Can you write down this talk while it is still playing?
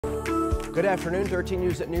Good afternoon. 13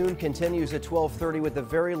 News at Noon continues at 12:30 with the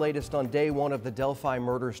very latest on day one of the Delphi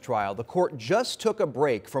murders trial. The court just took a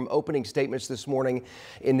break from opening statements this morning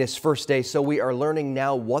in this first day, so we are learning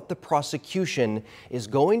now what the prosecution is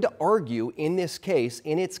going to argue in its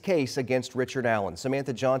case against Richard Allen.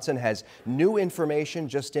 Samantha Johnson has new information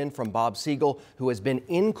just in from Bob Siegel, who has been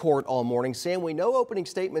in court all morning. Sam, we know opening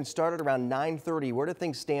statements started around 9:30. Where do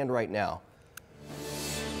things stand right now?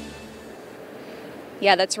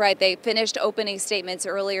 Yeah, that's right. They finished opening statements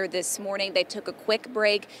earlier this morning. They took a quick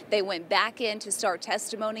break. They went back in to start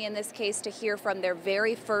testimony in this case to hear from their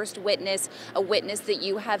very first witness, a witness that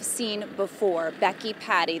you have seen before. Becky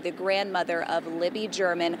Patty, the grandmother of Libby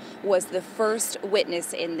German, was the first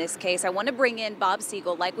witness in this case. I want to bring in Bob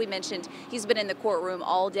Siegel. Like we mentioned, he's been in the courtroom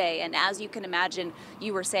all day. And as you can imagine,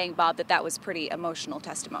 you were saying, Bob, that was pretty emotional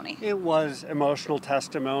testimony. It was emotional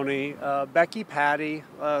testimony. Becky Patty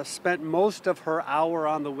spent most of her hour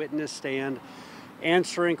on the witness stand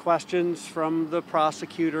answering questions from the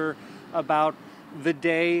prosecutor about the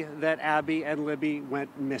day that Abby and Libby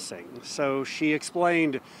went missing. So she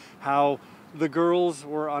explained how the girls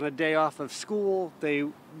were on a day off of school. They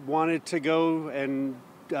wanted to go and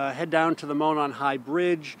head down to the Monon High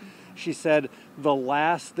bridge. She said the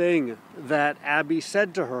last thing that Abby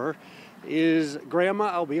said to her is, "Grandma,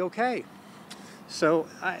 I'll be okay." So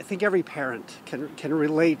I think every parent can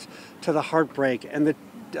relate to the heartbreak and the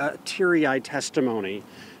teary-eyed testimony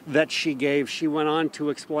that she gave. She went on to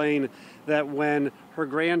explain that when her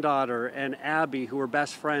granddaughter and Abby, who were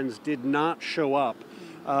best friends, did not show up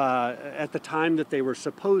at the time that they were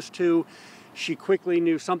supposed to, she quickly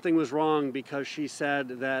knew something was wrong because she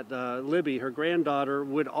said that Libby, her granddaughter,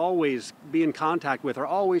 would always be in contact with her,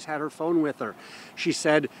 always had her phone with her. She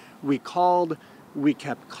said, "We called, we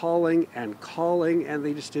kept calling, and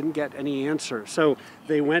they just didn't get any answer." So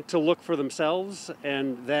they went to look for themselves,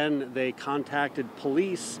 and then they contacted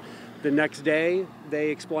police. The next day, they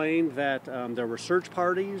explained that there were search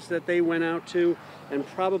parties that they went out to, and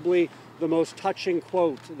probably the most touching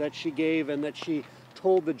quote that she gave and that she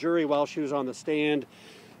told the jury while she was on the stand,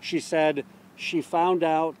 she said she found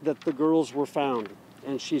out that the girls were found.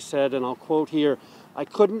 And she said, and I'll quote here, "I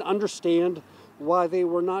couldn't understand why they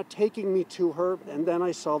were not taking me to her, and then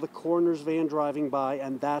I saw the coroner's van driving by,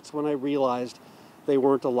 and that's when I realized they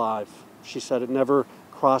weren't alive." She said, "It never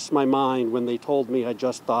crossed my mind when they told me. I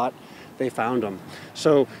just thought they found them."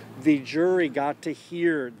 So the jury got to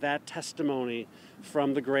hear that testimony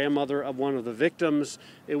from the grandmother of one of the victims.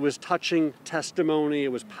 It was touching testimony.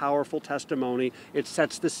 It was powerful testimony. It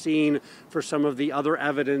sets the scene for some of the other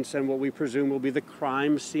evidence and what we presume will be the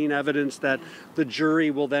crime scene evidence that the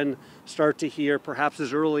jury will then start to hear perhaps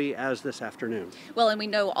as early as this afternoon. Well, and we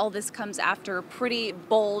know all this comes after pretty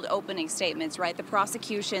bold opening statements, right? The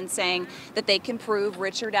prosecution saying that they can prove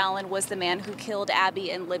Richard Allen was the man who killed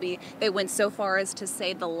Abby and Libby. They went so far as to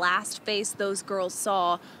say the last face those girls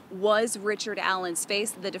saw was Richard Allen's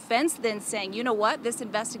face. The defense then saying, you know what, this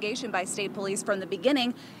investigation by state police from the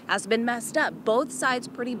beginning has been messed up. Both sides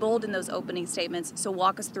pretty bold in those opening statements. So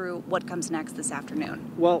walk us through what comes next this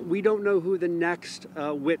afternoon. Well, we don't know who the next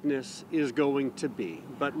witness is going to be,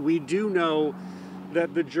 but we do know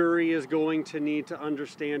that the jury is going to need to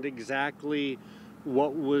understand exactly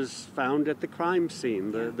what was found at the crime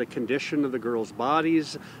scene, the condition of the girls'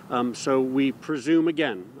 bodies. So we presume,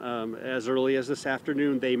 again, as early as this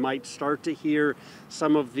afternoon, they might start to hear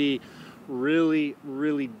some of the really,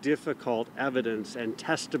 really difficult evidence and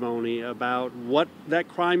testimony about what that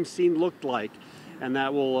crime scene looked like. And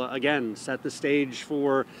that will, again, set the stage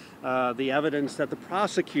for the evidence that the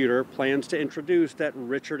prosecutor plans to introduce that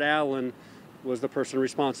Richard Allen was the person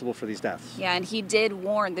responsible for these deaths. Yeah, and he did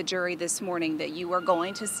warn the jury this morning that you are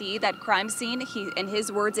going to see that crime scene. In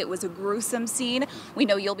his words, it was a gruesome scene. We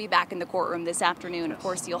know you'll be back in the courtroom this afternoon. Of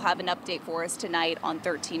course, you'll have an update for us tonight on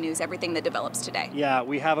 13 News, everything that develops today. Yeah,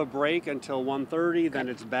 we have a break until 1:30, then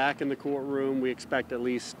it's back in the courtroom. We expect at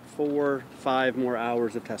least 4-5 more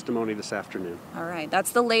hours of testimony this afternoon. All right,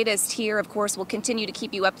 that's the latest here. Of course, we'll continue to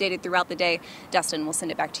keep you updated throughout the day. Dustin, we'll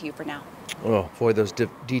send it back to you for now. Oh, boy, those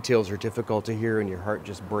details are difficult to hear, and your heart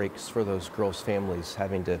just breaks for those girls' families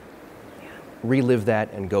having to relive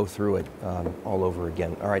that and go through it all over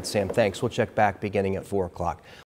again. All right, Sam, thanks. We'll check back beginning at 4 o'clock.